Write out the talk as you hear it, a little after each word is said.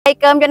thay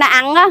cơm cho nó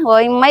ăn á,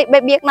 rồi mới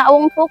biết nó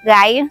uống thuốc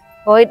gậy,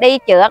 rồi đi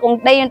chữa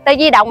cũng đi tới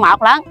di động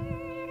một lắm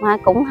mà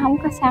cũng không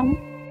có xong.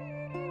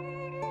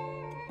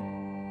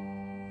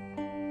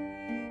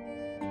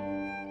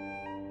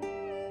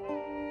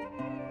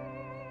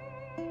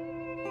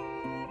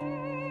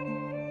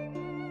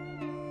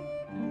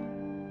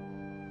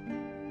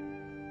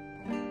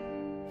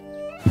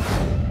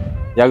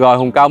 Dạ rồi,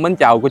 Hùng Cao mến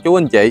chào cô chú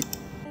anh chị.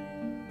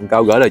 Hùng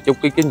Cao gửi lời chúc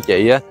quý anh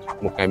chị á,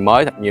 một ngày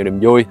mới thật nhiều niềm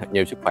vui, thật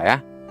nhiều sức khỏe,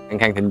 an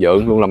khang thịnh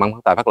vượng, luôn làm ăn phát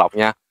tài phát lộc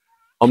nha.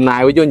 Hôm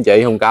nay quý chú anh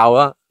chị, Hùng Cao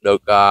á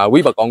được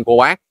quý bà con cô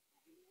bác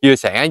chia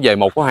sẻ về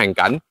một cái hoàn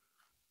cảnh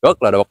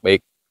rất là đặc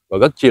biệt và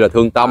rất chi là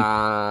thương tâm.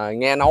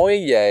 Nghe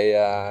nói về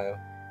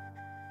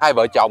hai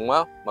vợ chồng á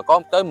mà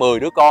có tới 10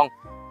 đứa con.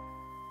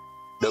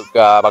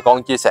 Được bà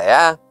con chia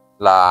sẻ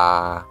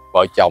là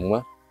vợ chồng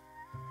á,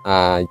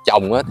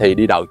 chồng á thì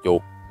đi đào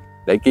chuột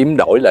để kiếm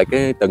đổi lại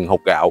cái từng hột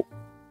gạo,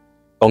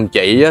 còn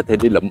chị á, thì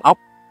đi lụm ốc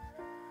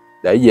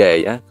để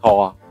về á,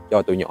 kho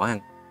cho tụi nhỏ ăn.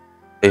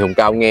 Thì Hùng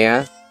Cao nghe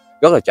á,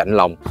 rất là chạnh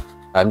lòng.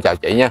 Em chào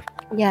chị nha.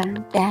 Dạ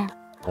chào.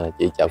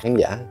 Chị chào khán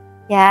giả.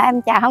 Dạ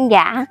em chào khán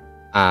giả.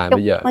 Chúc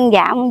Bây giờ khán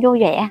giả vui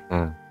vẻ.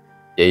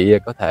 Chị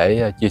có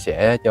thể chia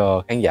sẻ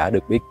cho khán giả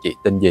được biết chị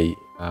tên gì,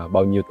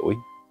 bao nhiêu tuổi?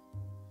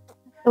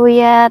 Tôi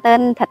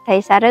tên Thịt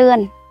Thị Xã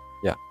Rươn.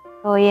 Dạ.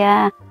 Tôi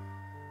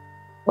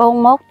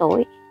 41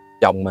 tuổi.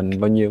 Chồng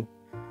mình bao nhiêu?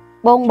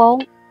 44.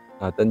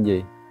 Tên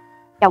gì?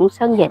 Chồng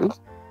Sơn Vĩnh.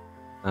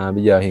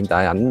 Bây giờ hiện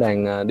tại ảnh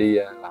đang đi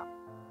làm.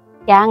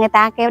 Dạ người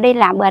ta kêu đi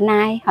làm bữa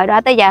nay. Hồi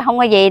đó tới giờ không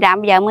có gì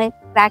làm, bây giờ mới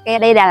ta kêu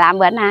đi là làm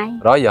bữa nay.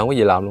 Đó giờ không có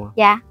gì làm luôn.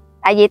 Dạ.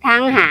 Tại vì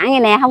than hãn như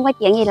nè, không có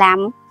chuyện gì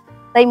làm.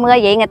 Tuy mưa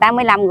vậy người ta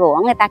mới làm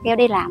ruộng, người ta kêu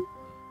đi làm.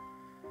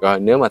 Rồi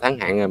nếu mà tháng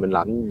hạn rồi mình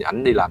làm,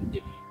 ảnh đi làm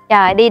gì?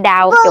 Trời, đi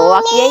đào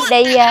chuột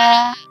với đi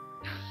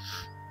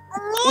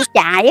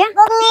chạy á,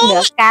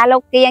 được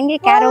karaoke với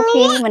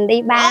karaoke mình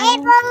đi bán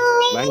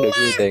được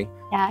nhiêu tiền?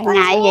 Trời,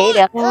 ngày vậy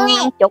được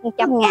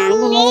 50-100 ngàn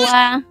mua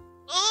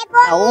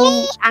đậu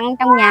ăn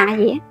trong nhà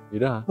vậy á. Vậy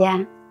đó hả? Dạ.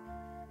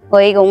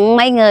 Rồi cũng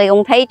mấy người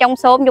cũng thấy trong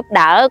xóm giúp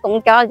đỡ,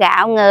 cũng cho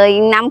gạo người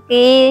 5 kg,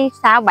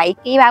 6-7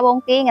 kg, 3-4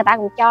 kg người ta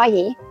cũng cho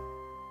vậy.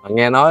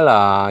 Nghe nói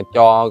là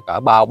cho cả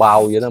bao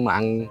vậy đó mà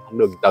ăn không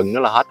được từng nó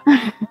là hết.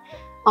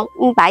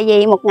 Tại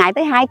vì một ngày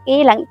tới 2 kg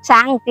là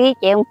sang 1 kg,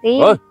 chèo 1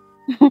 kg.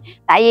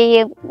 Tại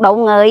vì đủ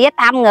người với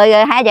 8 người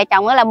rồi, hai vợ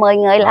chồng đó là 10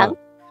 người lận.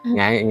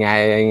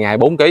 Ngày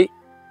 4 kg.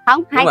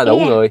 Không, 2 kg. Mà đủ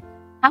người.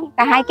 Không,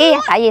 cả 2 kg,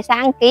 tại vì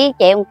sang 1 kg,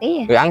 chèo 1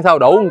 kg. Rồi ăn sao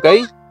đủ 1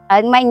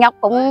 kg? Mấy nhóc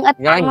cũng ít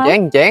ăn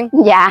ăn chén.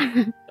 Dạ.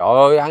 Trời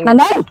ơi, ăn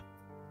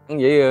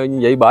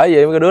vậy bởi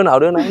vậy cái đứa nào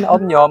đứa nó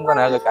ốm nhôm coi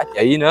nè, rồi cả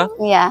chị nữa.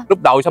 Dạ. Lúc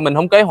đầu sao mình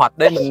không kế hoạch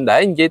để mình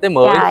để làm chi tới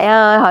 10? Trời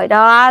ơi, hồi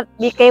đó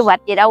biết kế hoạch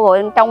gì đâu,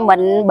 rồi trong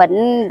mình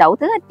bệnh đủ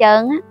thứ hết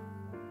trơn á.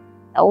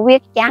 Đủ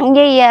huyết trắng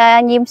với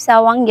nhiễm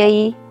sâu ăn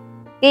gì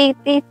cái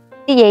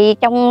gì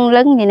trong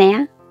lưng gì nè.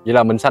 Vậy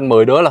là mình sanh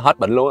 10 đứa là hết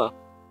bệnh luôn hả?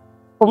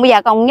 Cũng bây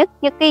giờ còn nhất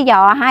cái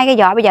giò, 2 cái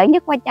giò bây giờ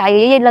nhất quá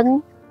trời với lưng.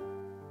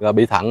 Là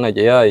bị thận rồi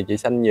chị ơi, chị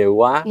sanh nhiều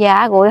quá.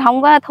 Dạ, rồi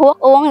không có thuốc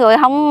uống, rồi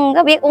không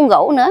có biết uống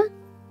rượu nữa.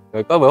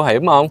 Rồi có bảo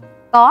hiểm không?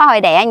 Có,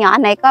 hồi đẻ nhỏ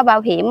này có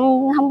bảo hiểm,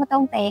 không có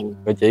tốn tiền.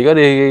 Rồi chị có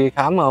đi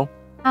khám không?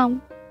 Không.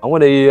 Không có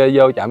đi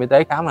vô trạm y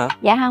tế khám hả?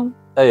 Dạ không.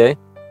 Sao vậy?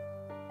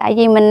 Tại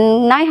vì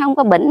mình nói không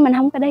có bệnh mình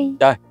không có đi.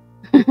 Trời.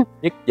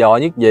 Nhất giò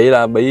nhất vậy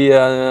là bị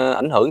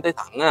ảnh hưởng tới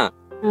thận á.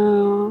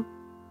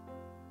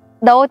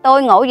 Đôi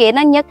tôi ngủ vậy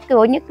nó nhức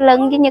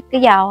lưng với nhức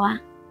cái giò à.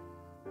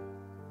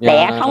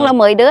 Đẻ không là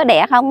 10 đứa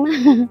đẻ không.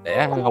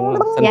 Đẻ không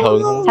sanh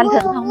thường không? Sanh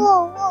thường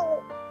không.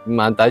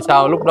 Mà tại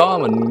sao lúc đó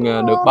mình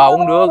được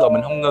 3-4 đứa rồi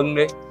mình không ngưng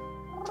đi?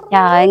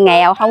 Trời,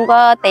 nghèo không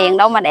có tiền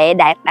đâu mà để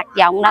đặt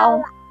vòng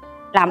đâu.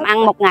 Làm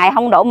ăn một ngày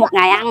không đủ một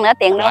ngày ăn nữa,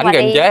 tiền đâu Ảnh mà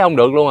kiềm đi. chế không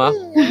được luôn hả?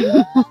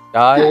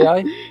 Trời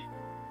ơi,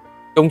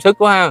 chung sức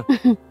quá ha.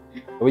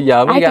 Rồi bây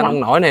giờ mới ra nông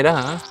nổi này đó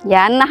hả?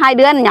 Dạ, hai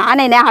đứa nhỏ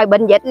này nè, hồi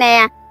bệnh dịch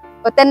nè,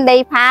 rồi tin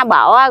đi pha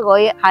bỏ,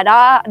 rồi hồi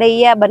đó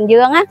đi Bình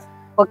Dương á,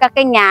 rồi các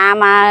cái nhà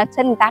mà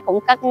xin người ta cũng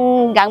cất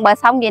gần bờ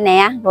sông vậy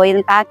nè, rồi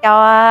người ta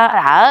cho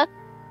ở,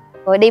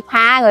 rồi đi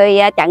pha rồi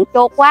chặn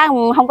chuột quá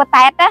không có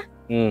tét á.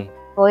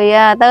 Rồi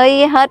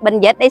tới hết bệnh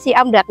dịch đi siêu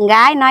âm được con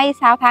gái, nói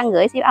sau tháng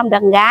gửi siêu âm được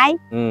con gái.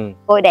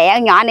 Rồi đẻ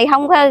nhỏ này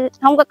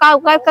không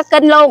có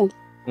kinh luôn.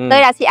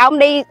 Tôi là siêu âm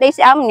đi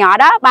siêu âm nhỏ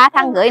đó 3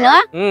 tháng rưỡi nữa.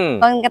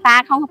 Còn người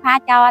ta không pha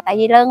cho tại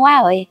vì lớn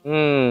quá rồi.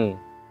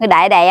 Người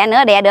đại đẻ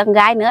nữa, đẻ được con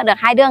gái nữa, được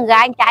 2 đứa con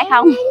gái con trai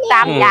không,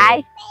 8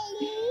 trai.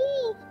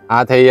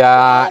 Thì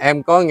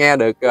em có nghe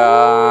được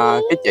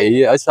cái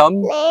chị ở xóm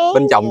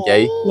bên chồng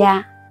chị.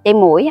 Dạ, chị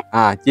Mũi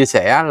chia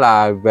sẻ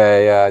là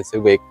về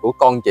sự việc của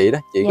con chị đó.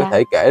 Chị có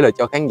thể kể lại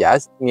cho khán giả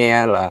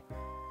nghe là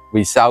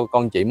vì sao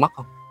con chị mất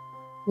không?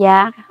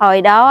 Dạ,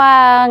 hồi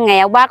đó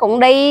nghèo ba cũng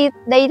đi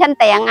thanh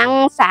tiền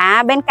ăn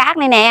xạ bên cát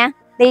này nè,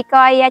 đi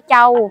coi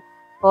trâu,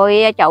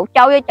 rồi chậu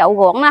trâu với chậu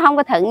ruộng nó không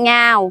có thuận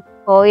nhau,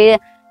 rồi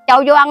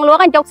trâu vô ăn lúa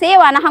một chút xíu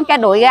nó không cho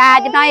đuổi ra,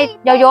 cho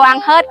nó vô ăn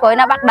hết rồi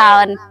nó bắt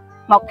đền,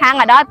 một tháng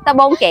ở đó tới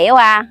 4 triệu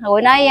à,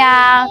 rồi nói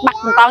bắt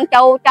con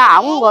trâu cho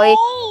ổng, rồi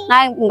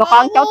nói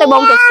con cháu tới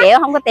 40 triệu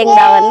không có tiền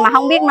đền, mà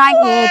không biết nói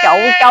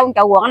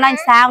trâu quận nói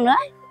sao nữa.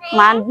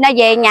 Mà nó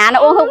về nhà nó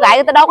uống thuốc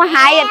gậy, tôi đâu có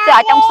hay,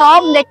 ở trong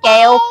xóm đi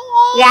chèo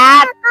gà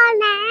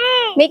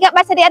miếng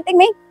bác sẽ đi ăn tiếng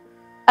miếng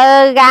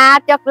gà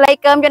cho lấy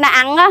cơm cho nó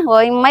ăn á,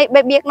 rồi mấy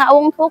biết nó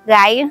uống thuốc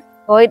gậy,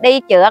 rồi đi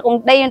chữa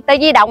cũng đi tới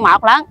di động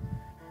một lắm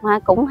mà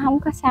cũng không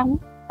có xong,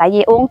 tại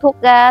vì uống thuốc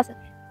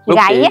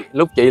gậy á.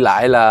 Lúc chị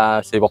lại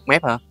là xì bọt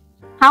mép hả?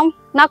 Không,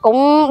 nó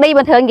cũng đi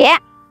bình thường vậy á,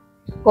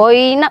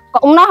 rồi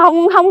nó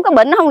không có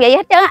bệnh, nó không vậy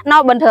hết chứ,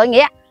 nó bình thường vậy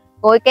á.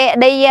 Rồi cái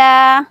đi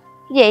cái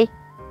gì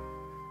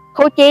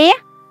khu chi á,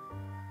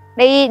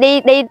 đi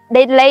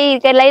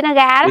lấy nó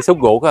ra đó, đi xúc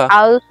ruột hả?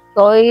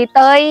 Rồi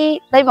tới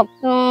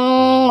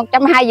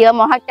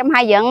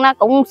 120 dượng nó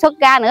cũng xuất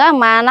ra nữa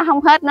mà nó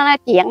không hết, nó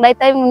chuyện đi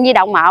tới di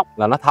động một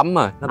là nó thấm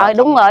rồi.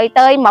 Đúng rồi,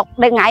 tới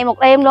ngày một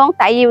đêm luôn,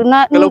 tại vì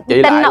nó cái lúc chị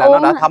lại là nó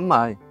đã thấm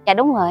rồi. Dạ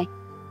đúng rồi.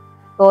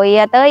 Rồi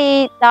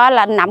tới đó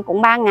là nằm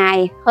cũng 3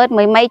 ngày, hết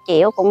 10 mấy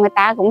triệu, cũng người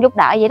ta cũng giúp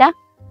đỡ vậy đó,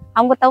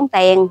 không có tốn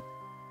tiền,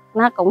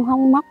 nó cũng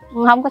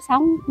không có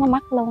sống, nó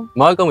mất luôn.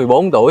 Mới có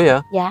 14 tuổi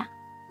hả? Dạ.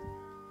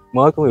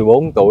 Mới có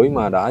 14 tuổi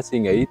mà đã suy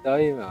nghĩ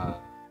tới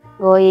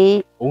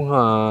rồi uống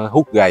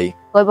hút gầy.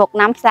 Rồi 1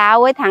 năm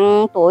sau với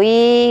thằng tuổi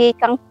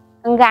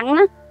cân gắn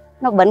đó,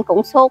 nó bệnh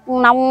cũng sốt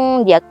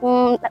nông giật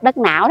đất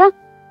não đó,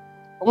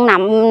 cũng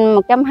nằm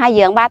 120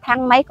 giường 3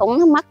 tháng mấy cũng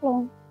nó mất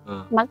luôn.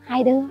 Mất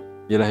 2 đứa.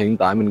 Vậy là hiện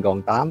tại mình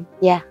còn 8.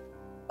 Dạ.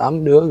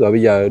 8 đứa rồi,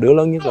 bây giờ đứa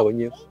lớn nhất là bao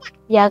nhiêu?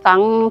 Giờ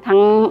còn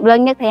thằng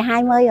lớn nhất thì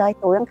 20 rồi,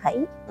 tuổi ăn khỉ.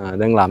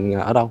 Đang làm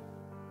ở đâu?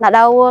 Là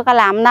đâu có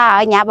làm, nó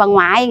ở nhà bà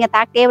ngoại, người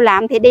ta kêu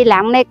làm thì đi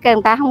làm, đây người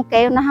ta không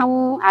kêu, nó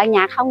không ở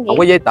nhà không vậy. Không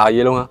có giấy tờ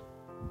gì luôn hả?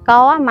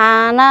 Có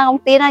mà nó công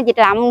ty nó dịch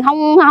làm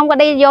không có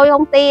đi vô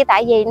công ty,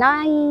 tại vì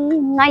nói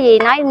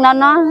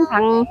nó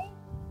thằng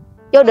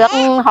vô được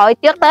hồi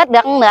trước Tết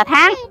được nửa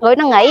tháng rồi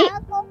nó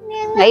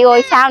nghỉ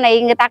rồi sau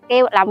này người ta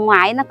kêu làm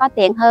ngoại nó có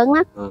tiền hơn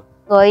đó.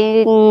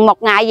 Rồi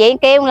một ngày vậy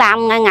kêu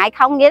làm ngày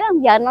không vậy đó,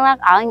 giờ nó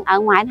ở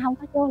ngoài nó không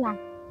có chỗ làm.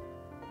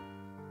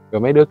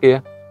 Rồi mấy đứa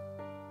kia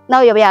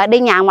đâu bây giờ đi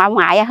nhà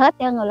ngoại hết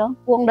trơn rồi luôn,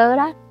 quân đứa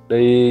đó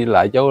đi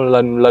lại chỗ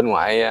lên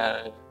ngoại.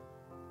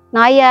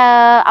 Nói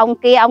ông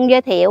kia ông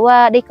giới thiệu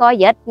đi coi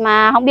dịch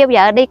mà không biết bây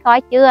giờ đi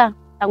coi chưa,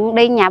 ông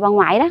đi nhà bà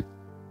ngoại đó.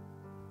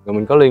 Rồi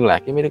mình có liên lạc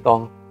với mấy đứa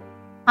con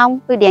không?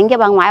 Tôi điện cho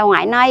bà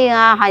ngoại nói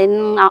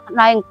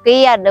nói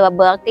kia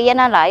bữa kia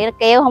nó lại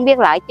kêu không biết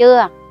lại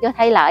chưa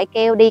thấy lại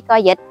kêu đi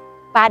coi dịch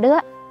 3 đứa.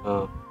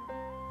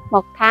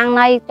 Một tháng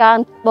nói cho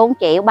 4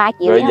 triệu 3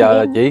 triệu. Bây giờ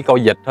là chỉ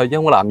coi dịch thôi chứ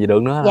không có làm gì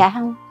được nữa hả? Dạ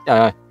không. Trời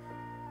ơi.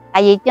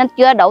 Tại vì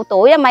chưa đủ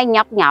tuổi đó, mày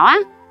nhỏ.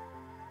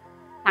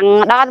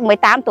 Thằng đó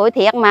 18 tuổi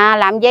thiệt mà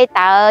làm giấy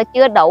tờ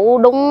chưa đủ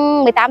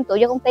đúng 18 tuổi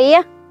cho công ty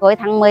á. Rồi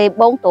thằng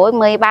 14 tuổi,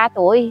 13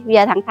 tuổi, bây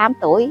giờ thằng 8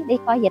 tuổi đi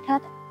coi dịch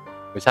hết.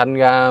 Rồi sanh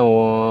ra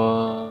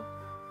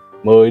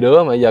 10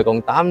 đứa mà giờ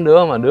còn 8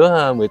 đứa, mà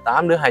đứa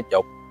 18, đứa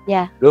 20.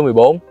 Dạ. Đứa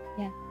 14.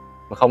 Dạ.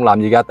 Mà không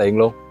làm gì ra tiền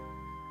luôn.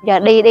 Giờ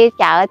đi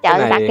chợ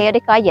người ta kêu đi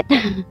coi dịch.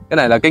 Cái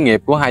này là cái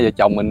nghiệp của hai vợ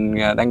chồng mình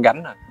đang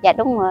gánh rồi. Dạ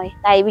đúng rồi.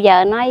 Tại bây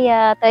giờ nói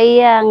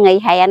tới nghỉ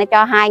hè này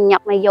cho hai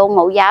nhọc này vô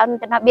mụ giáo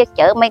cho nó biết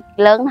chữ, mấy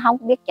lớn nó không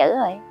biết chữ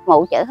rồi,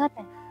 mụ chữ hết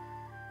rồi.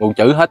 Mụ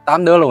chữ hết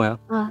 8 đứa luôn hả?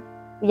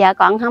 Bây giờ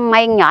còn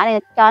mấy nhỏ này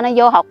cho nó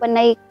vô học bên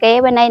đây,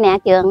 kế bên đây nè,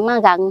 trường nó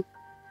gần.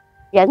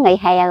 Giờ nghỉ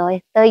hè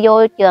rồi, tôi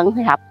vô trường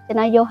học cho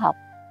nó vô học.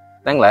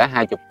 Đáng lẽ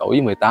 20 tuổi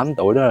với 18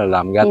 tuổi đó là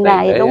làm ra tiền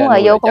để đúng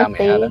rồi, vô công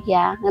ty. Đó.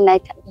 Dạ, cái này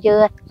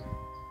chưa.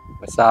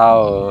 Mà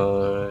sao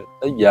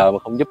tới giờ mà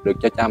không giúp được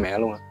cho cha mẹ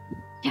luôn hả?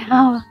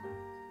 Chào.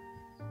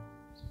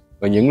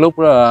 Rồi những lúc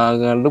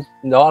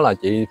đó là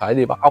chị phải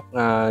đi bắt ốc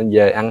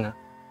về ăn hả?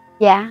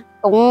 Dạ,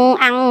 cũng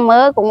ăn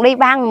mớ, cũng đi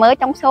bán mớ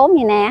trong xóm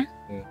vậy nè.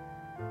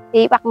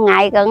 Đi bắt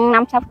ngày gần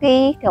 5-6 kg,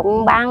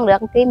 cũng bán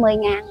được ký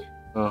 10.000.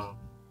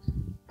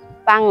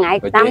 Bán ngày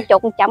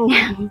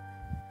 80-100.000.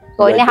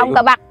 Rồi nếu không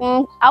có bắt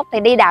ốc thì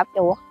đi đào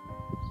chuột.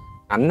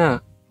 Ảnh hả?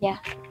 Dạ.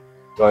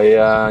 Rồi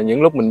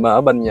những lúc mình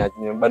ở bên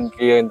bên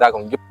kia người ta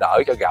còn giúp đỡ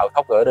cho gạo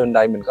thóc, ở bên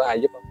đây mình có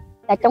ai giúp không?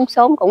 Là trong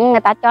xóm cũng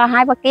người ta cho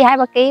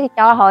 2-3 kg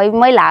cho hồi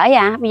mới lỡ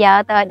à. Bây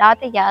giờ từ đó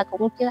tới giờ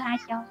cũng chưa ai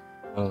cho.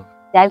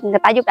 Dạ, người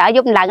ta giúp đỡ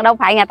giúp lần đâu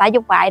phải người ta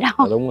giúp hoài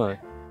đâu. Đúng rồi.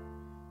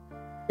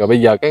 Rồi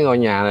bây giờ cái ngôi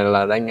nhà này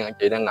là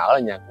chị đang ở là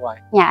nhà của ai?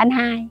 Nhà anh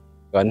hai.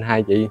 Rồi anh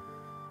hai chị?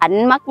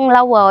 Anh mất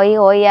lâu rồi,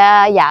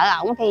 vợ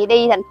ổng thì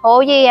đi thành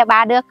phố với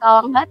 3 đứa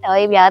con hết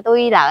rồi. Bây giờ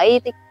tôi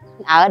đợi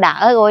ở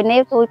đỡ, rồi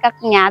nếu tôi cất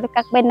nhà tôi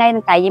cất bên đây,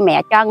 tại vì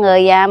mẹ cho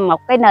người một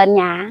cái nền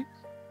nhà.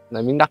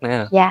 Này miếng đất này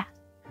hả? Dạ.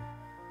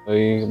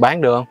 Rồi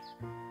bán được không?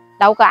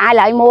 Đâu có ai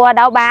lại mua,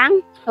 đâu bán.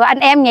 Rồi anh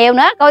em nhiều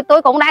nữa, coi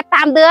tôi cũng đã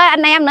 8 đứa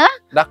anh em nữa.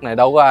 Đất này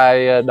đâu có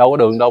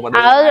đường đâu mà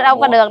đâu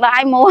có đường đâu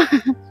ai mua.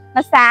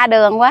 Nó xa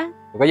đường quá.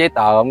 Có giấy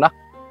tờ không đất?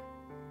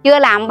 Chưa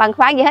làm bằng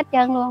khoáng gì hết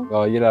trơn luôn.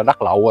 Rồi vậy là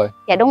đất lậu rồi.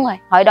 Dạ đúng rồi.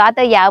 Hồi đó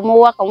tới giờ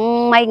mua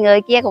cũng mấy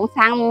người kia cũng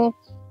sang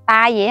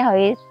tay vậy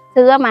hồi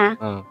xưa mà.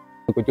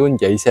 Cô chú anh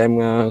chị xem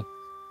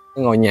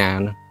cái ngôi nhà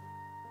nữa.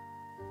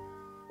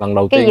 Lần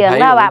đầu cái tiên giường thấy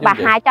đó bà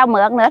hai cho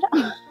mượn nữa đó.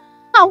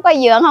 không có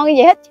giường, không có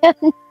gì hết trơn.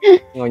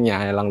 Ngôi nhà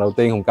này lần đầu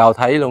tiên Hùng Cao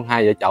thấy luôn,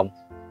 hai vợ chồng.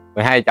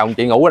 Rồi hai vợ chồng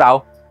chị ngủ ở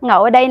đâu?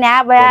 Ngủ ở đây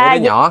nè. Rồi mấy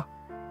đứa nhỏ?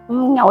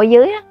 Ngủ ở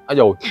dưới á. Ở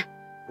dù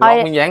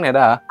lót miếng dán này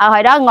đó hả?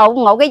 Hồi đó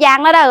ngủ cái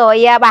gian đó đó,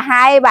 rồi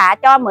bà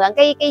cho mượn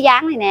cái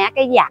dáng này nè,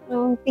 cái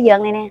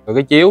giường này nè. Rồi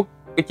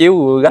cái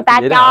chiếu gách ta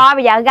cho hả?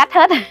 Bây giờ gách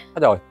hết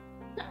rồi.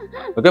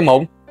 Rồi cái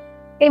mụn?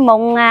 Cái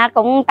mụn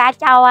cũng ta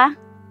cho á.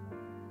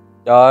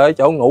 Trời ơi,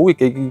 chỗ ngủ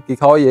kỳ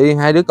khôi vậy,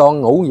 hai đứa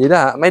con ngủ vậy đó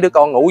hả? Mấy đứa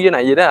con ngủ dưới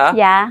này vậy đó hả?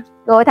 Dạ.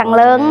 Rồi thằng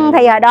Lương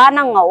thì hồi đó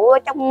nó ngủ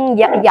trong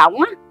giọng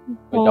á.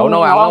 Chỗ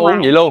nấu ăn nó uống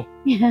vậy luôn.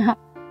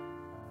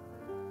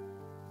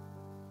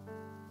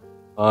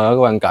 Cái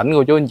hoàn cảnh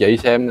của chú anh chị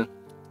xem nè,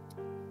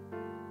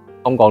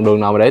 không còn đường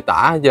nào mà để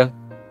tả hết trơn.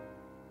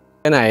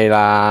 Cái này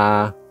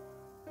là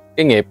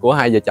cái nghiệp của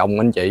hai vợ chồng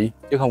anh chị,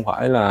 chứ không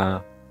phải là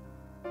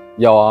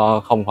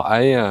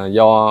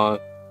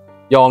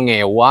do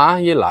nghèo quá,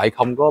 với lại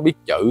không có biết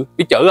chữ.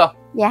 Biết chữ không?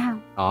 Dạ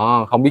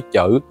không. Không biết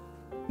chữ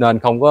nên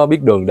không có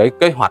biết đường để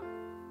kế hoạch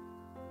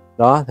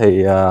đó,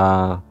 thì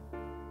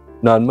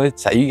nên mới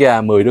xảy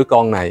ra 10 đứa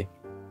con này.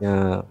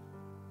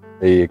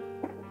 Thì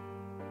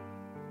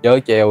chớ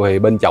treo thì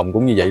bên chồng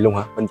cũng như vậy luôn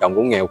hả? Bên chồng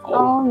cũng nghèo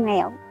khổ.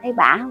 Nghèo, thấy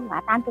bà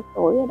 80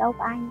 tuổi rồi, đâu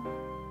có ai.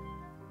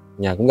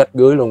 Nhà cũng gách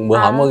gưới luôn. Bữa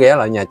hổm mới ghé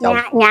lại nhà chồng.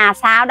 Nhà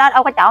sao đó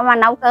đâu có chỗ mà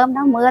nấu cơm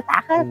đâu, mưa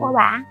tạt hết của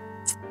bà.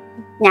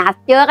 Nhà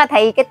trước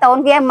thì cái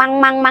tôn kia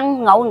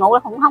măng ngủ là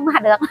cũng không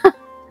được.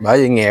 Bởi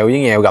vì nghèo với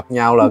nghèo gặp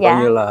nhau là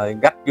coi như là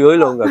gách gưới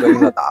luôn, rồi coi như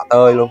là tạ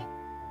tơi luôn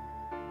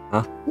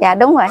hả? Dạ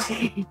đúng rồi.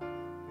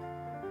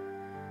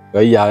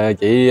 Rồi giờ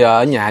chị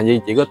ở nhà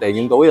gì, chị có tiền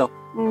trong túi không?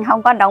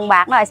 Không có đồng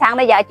bạc rồi, sang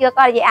bây giờ chưa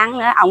có gì ăn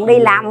nữa. Ông đi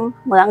làm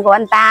mượn của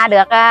anh ta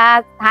được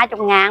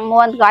 20.000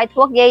 mua gói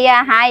thuốc với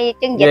 2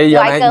 trứng vịt.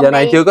 Giờ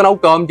này chưa có nấu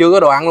cơm, chưa có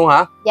đồ ăn luôn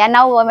hả? Dạ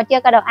nấu rồi mà chưa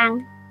có đồ ăn.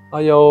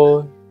 Ôi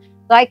vô.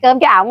 Gói cơm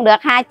cho ông được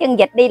 2 trứng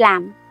vịt đi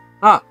làm.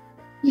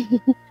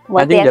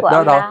 Mượn tiền của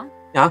ông đó.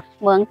 Hả?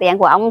 Mượn tiền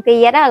của ông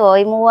kia đó,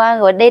 rồi mua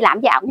rồi đi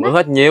làm cho ông. Mượn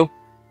hết nhiêu?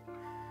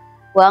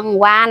 Mượn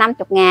qua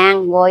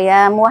 50.000,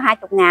 rồi mua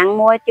 20.000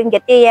 mua trứng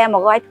vịt với một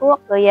gói thuốc,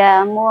 rồi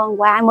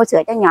mua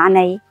sữa cho nhỏ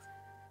này.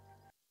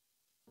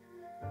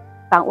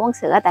 Còn uống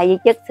sữa tại vì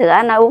chất sữa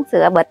nó uống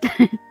sữa bịch.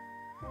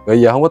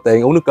 Rồi giờ không có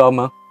tiền uống nước cơm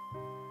hả?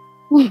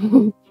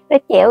 Cái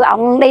chịu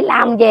ông đi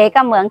làm về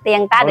có mượn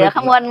tiền ta được,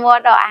 không quên mua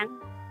đồ ăn.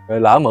 Rồi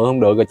lỡ mượn không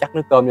được rồi chắc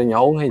nước cơm cho nhỏ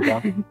uống hay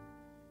sao?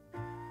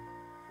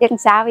 Chứ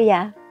sao bây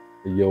giờ?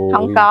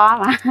 Không có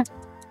mà.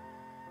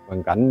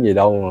 Hoàn cảnh gì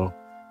đâu mà.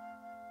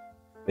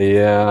 Thì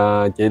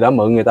chị đã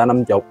mượn người ta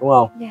 50 đúng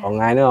không? Dạ. Còn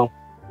ai nữa không?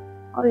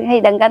 Ôi, thì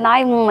đừng có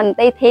nói mình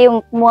đi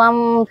thiêu, mua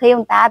thiêu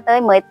người ta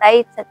tới 10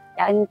 tỷ.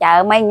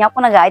 Chợ mấy nhóc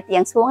nó gửi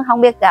tiền xuống,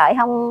 không biết gửi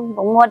không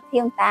cũng mua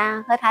thiêu người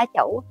ta hết hai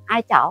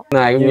chỗ.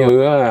 Này cũng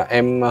như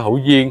em hữu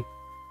duyên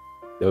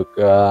được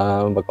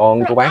bà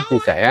con cô bác chia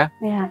sẻ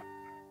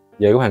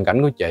về cái hoàn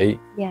cảnh của chị.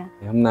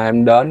 Thì hôm nay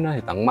em đến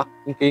thì tận mắt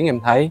chứng kiến em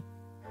thấy.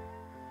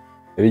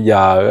 Thì bây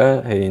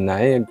giờ thì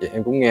nãy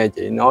em cũng nghe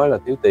chị nói là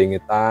thiếu tiền người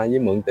ta với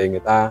mượn tiền người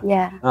ta, đúng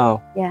không?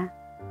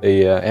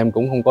 Thì em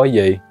cũng không có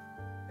gì,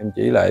 em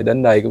chỉ lại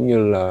đến đây cũng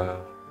như là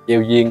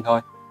gieo duyên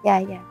thôi.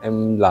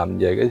 Em làm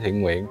về cái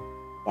thiện nguyện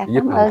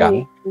giúp hoàn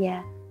cảnh.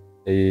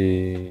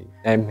 Thì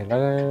em thì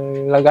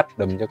nó gách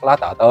đùm cho cái lá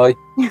tạ tơi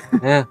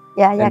ha.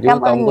 Em chỉ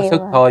không có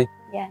sức thôi.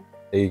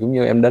 Thì cũng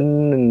như em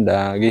đến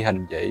ghi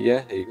hình chị á,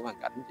 thì cái hoàn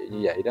cảnh chị như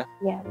vậy đó,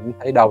 cũng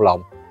thấy đau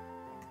lòng.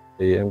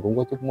 Thì em cũng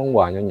có chút món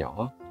quà nhỏ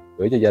nhỏ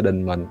gửi cho gia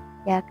đình mình.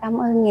 Cảm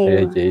ơn nhiều.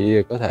 Thì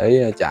chị có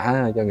thể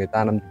trả cho người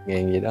ta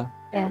 50.000 gì đó.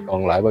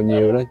 Còn lại bao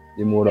nhiêu đó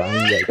đi mua đồ ăn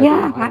về cho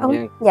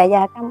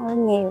Dạ cảm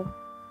ơn nhiều.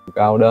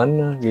 Cao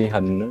đến ghi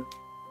hình đó.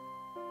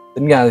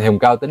 Tính ra thì Hùng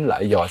Cao tính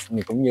lại rồi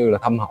thì cũng như là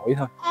thăm hỏi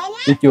thôi,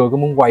 chứ chưa có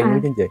muốn quay nữa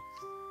chứ chị.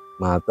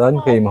 Mà đến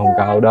khi mà Hùng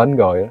Cao đến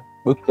rồi á,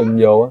 bước chân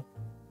vô á,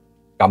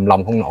 cầm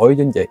lòng không nổi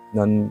chứ chị,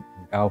 nên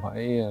Hùng Cao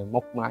phải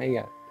móc máy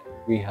ra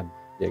ghi hình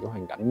về cái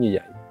hoàn cảnh như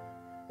vậy.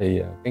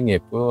 Thì cái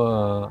nghiệp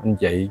của anh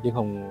chị chứ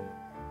không,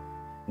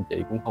 anh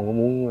chị cũng không có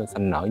muốn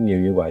sanh nở nhiều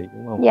như vậy,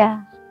 đúng không?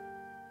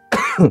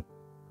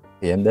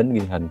 Thì em đến ghi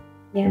hình,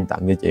 em tặng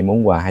cho chị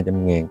món quà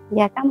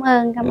 200.000.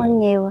 Cảm ơn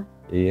nhiều.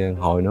 Chị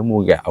hồi nó mua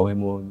gạo hay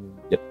mua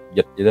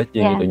vịt gì đó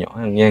chia cho tụi nhỏ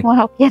ăn nha. Mua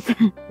hộp vịt.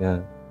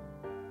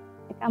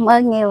 Cảm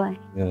ơn nhiều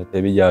rồi.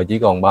 Thì bây giờ chỉ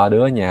còn 3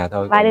 đứa ở nhà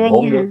thôi. 3 đứa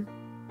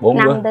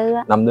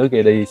nhà. 5 đứa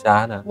kia đi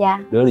xa nè.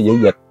 Đứa đi giữ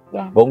vịt.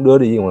 4 đứa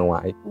đi ngoài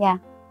ngoại.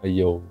 Bây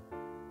giờ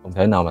không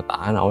thể nào mà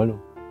tả nổi luôn.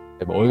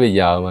 Thì buổi bây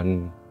giờ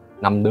mình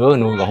 5 đứa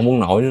nuôi còn không muốn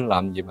nổi nữa,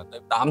 làm gì mà tới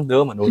 8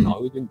 đứa mà nuôi nổi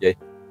của chú anh chị.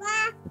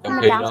 Trong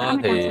khi đó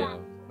thì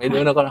mấy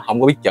đứa nó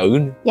không có biết chữ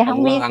nữa,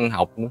 không biết ăn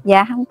học nữa.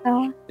 Không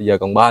có. Bây giờ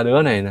còn 3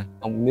 đứa này nè,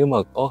 nếu mà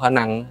có khả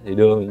năng thì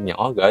đưa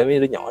nhỏ, gửi mấy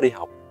đứa nhỏ đi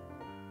học.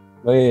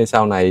 Với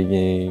sau này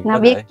thì nó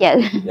biết chữ.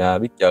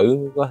 Biết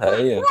chữ có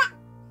thể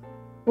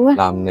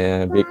làm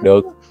việc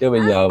được, chứ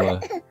bây giờ mà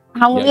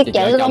không biết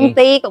chữ công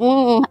ty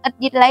cũng ít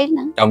viết lấy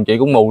nữa. Chồng chị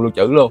cũng mù luôn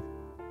chữ luôn.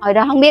 Hồi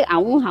đó không biết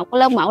ổng học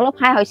lớp 1, lớp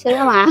 2 hồi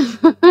xưa mà.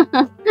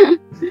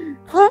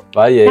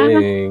 Bởi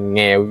vì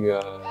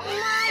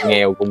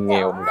nghèo cùng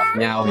nghèo mà gặp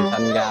nhau thì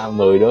sanh ra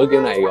 10 đứa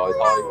kiểu này rồi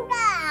thôi.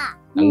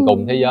 tận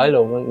cùng thế giới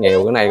luôn á.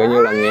 Nghèo cái này coi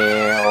như là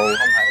nghèo không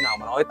thể nào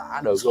mà nói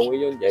tả được luôn, quý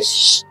chú anh chị.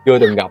 Chưa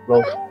từng gặp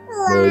luôn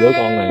 10 đứa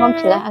con này. Ngon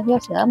sữa, vô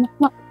sữa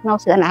mất, ngon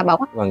sữa nạ bọc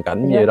á. Hoàn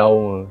cảnh gì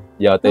đâu mà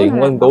giờ tiền không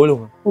có trong túi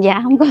luôn. Dạ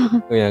không có.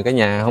 Cái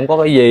nhà không có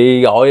cái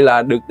gì gọi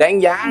là được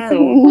đáng giá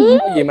luôn.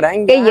 Cái gì mà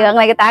đáng giá. Cái giường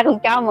này người ta còn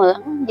cho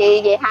mượn,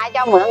 gì vậy hai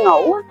cho mượn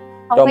ngủ á.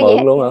 Không cho có mượn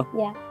gì. luôn hả?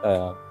 Dạ.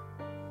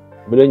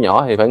 Mấy đứa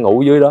nhỏ thì phải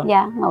ngủ dưới đó.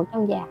 Dạ, ngủ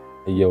trong nhà.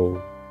 Thì dù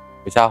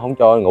vì sao không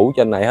cho ngủ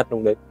trên này hết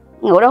luôn đi.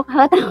 Ngủ đâu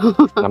hết.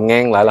 Nằm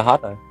ngang lại là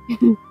hết rồi.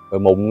 Rồi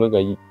mụn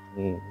rồi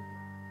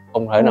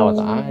không thể nào mà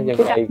tả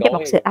chân cây cái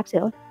bọc sữa, áp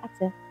sữa.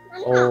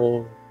 Ô,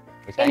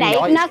 cái này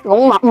nó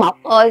cũng mọc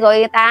rồi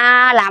người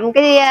ta làm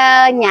cái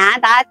nhà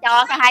người ta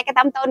cho cái hai cái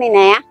tấm tôn này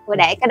nè, rồi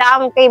để cái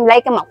đó kim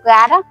lấy cái mọc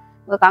ra đó,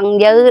 rồi còn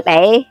dư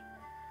để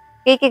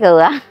cái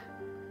cửa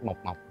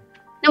mọc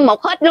nó mọc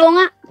hết luôn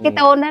á, cái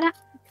tôn đó đó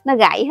nó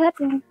gãy hết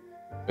luôn.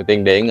 Rồi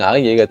tiền điện ở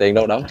vậy rồi tiền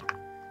đâu đóng?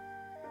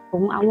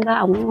 Cũng ông đó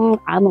ông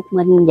ở một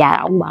mình và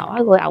ông bỏ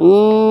rồi ông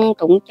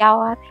cũng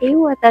cho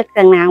thiếu tới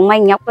lần nào may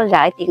nhóc nó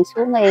gửi tiền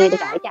xuống thì để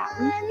gửi cho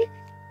ông.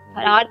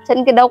 Hồi đó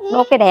xin cái đốt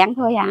cái đèn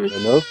thôi à.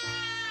 Rồi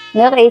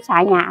nước đi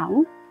xài nhà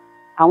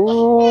ổng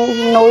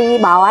nuôi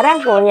bò đó,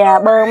 rồi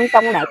bơm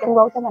trong để trong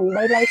vô cho mình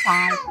đi lấy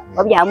xài.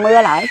 Bây giờ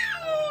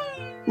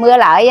mưa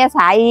lại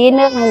xài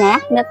nước này nè,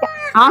 nước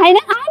ói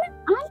đó.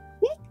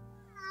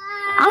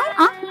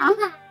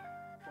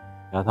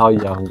 Dạ thôi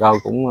giờ Hùng Cao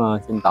cũng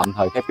xin tạm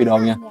thời khép video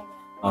nha.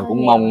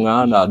 Cũng mong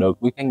là được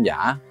quý khán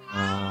giả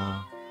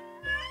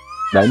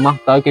để mắt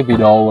tới cái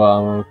video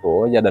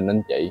của gia đình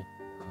anh chị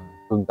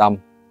thương tâm,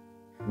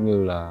 cũng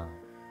như là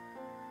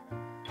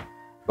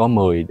có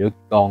 10 đứa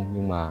con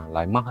nhưng mà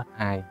lại mất hết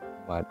 2,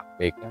 và đặc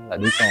biệt là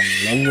đứa con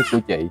lớn nhất của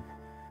chị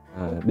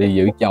đi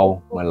giữ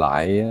trâu mà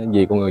lại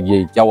vì con người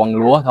vì trâu ăn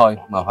lúa thôi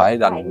mà phải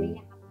đành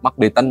mất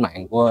đi tánh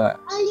mạng của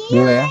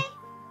đứa bé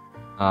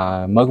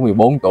mới có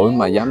 14 tuổi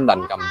mà dám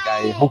đành cầm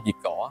cây hút diệt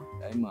cỏ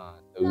để mà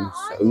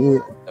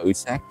tự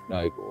sát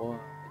đời của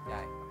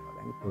trai.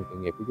 Đáng thương tội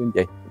nghiệp của chú anh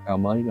chị. Cao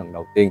mới lần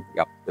đầu tiên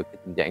gặp được cái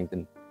tình trạng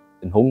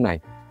tình huống này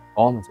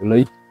khó mà xử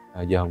lý.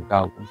 Giờ Hùng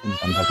Cao cũng xin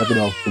tạm thời kết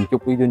video. Xin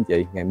chúc quý chú anh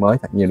chị ngày mới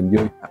thật nhiều niềm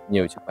vui, thật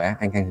nhiều sức khỏe,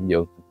 an khang thịnh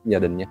vượng gia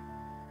đình nha.